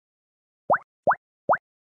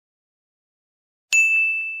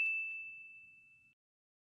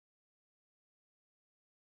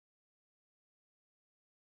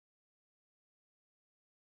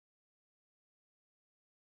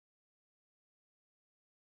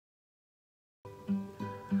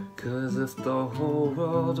'Cause if the whole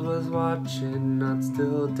world was watching, I'd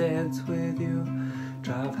still dance with you.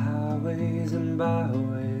 Drive highways and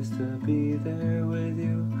byways to be there with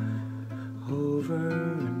you. Over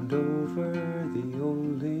and over, the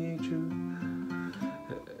only truth.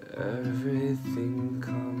 Everything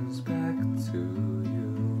comes back to you.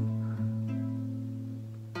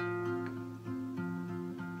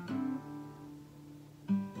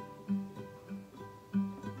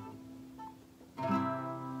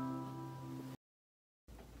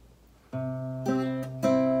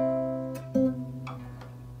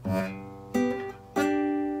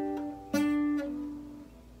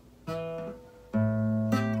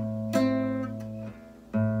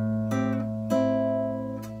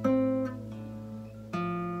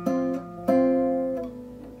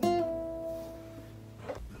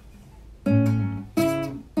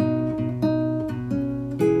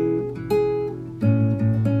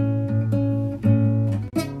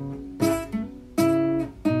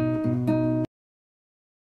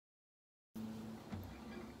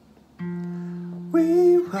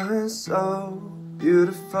 We were so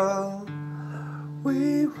beautiful,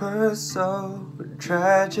 we were so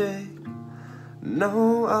tragic.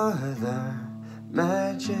 No other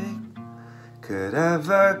magic could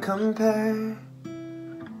ever compare.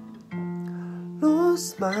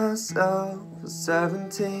 Lost myself at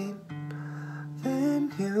 17,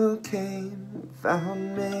 then you came and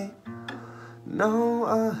found me. No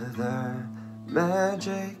other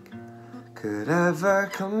magic could ever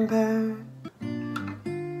compare.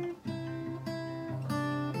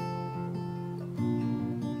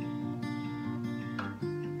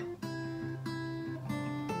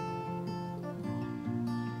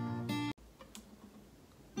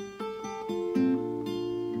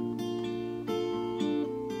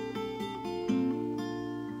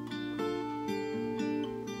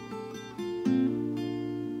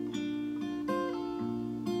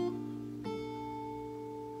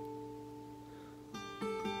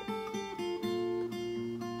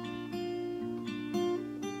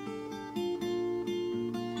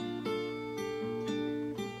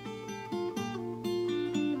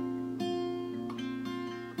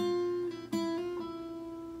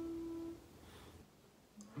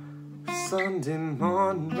 Sunday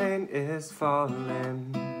morning is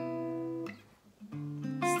falling.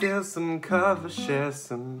 Steal some cover, share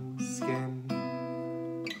some skin.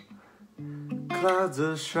 Clouds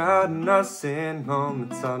are shrouding us in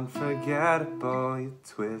moments unforgettable. You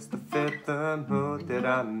twist to fit the mood that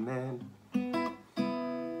I'm in.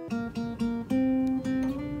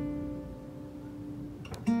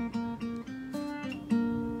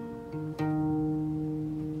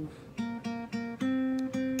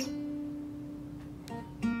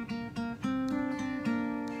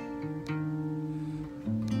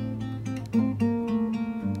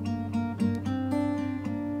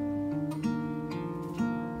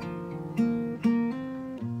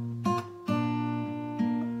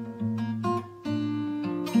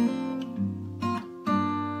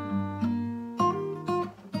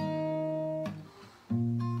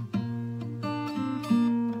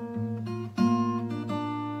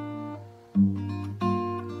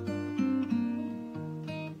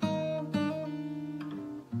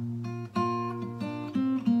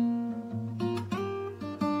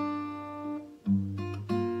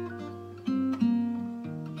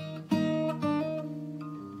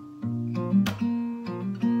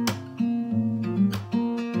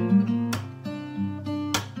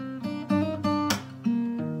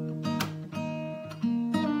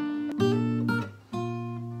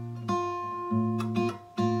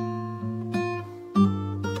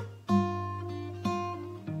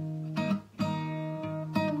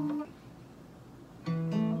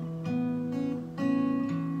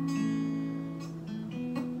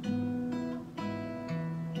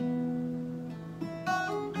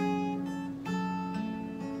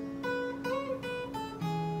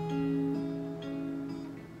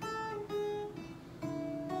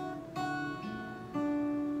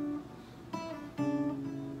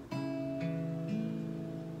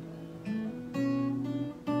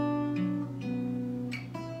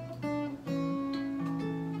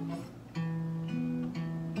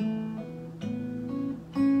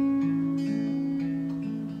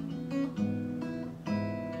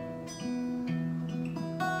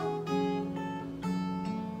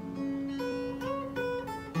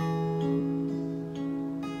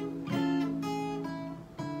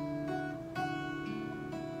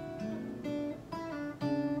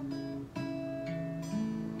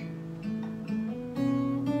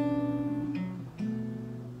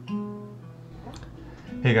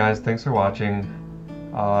 Hey guys, thanks for watching.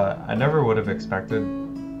 I never would have expected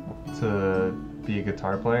to be a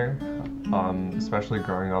guitar player, especially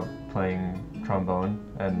growing up playing trombone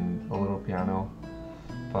and a little piano.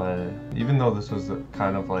 But even though this was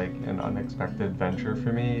kind of like an unexpected venture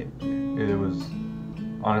for me, it was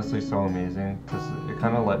honestly so amazing because it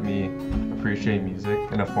kind of let me appreciate music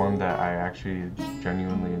in a form that I actually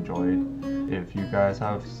genuinely enjoyed. If you guys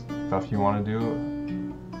have stuff you want to do,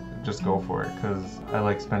 just go for it, because I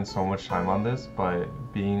like spent so much time on this, but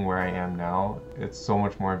being where I am now, it's so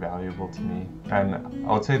much more valuable to me. And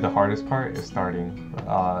I would say the hardest part is starting.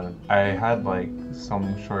 I had like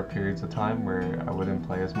some short periods of time where I wouldn't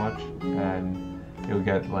play as much, and it would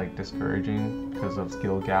get like discouraging because of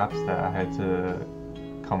skill gaps that I had to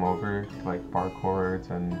come over, like bar chords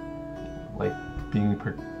and like being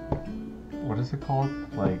what is it called?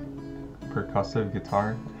 Like percussive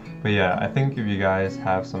guitar. But yeah, I think if you guys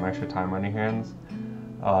have some extra time on your hands,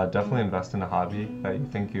 definitely invest in a hobby that you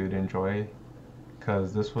think you'd enjoy,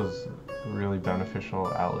 because this was a really beneficial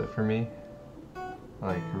outlet for me.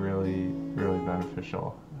 Like really, really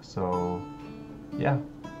beneficial. So yeah,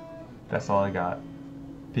 that's all I got.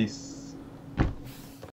 Peace.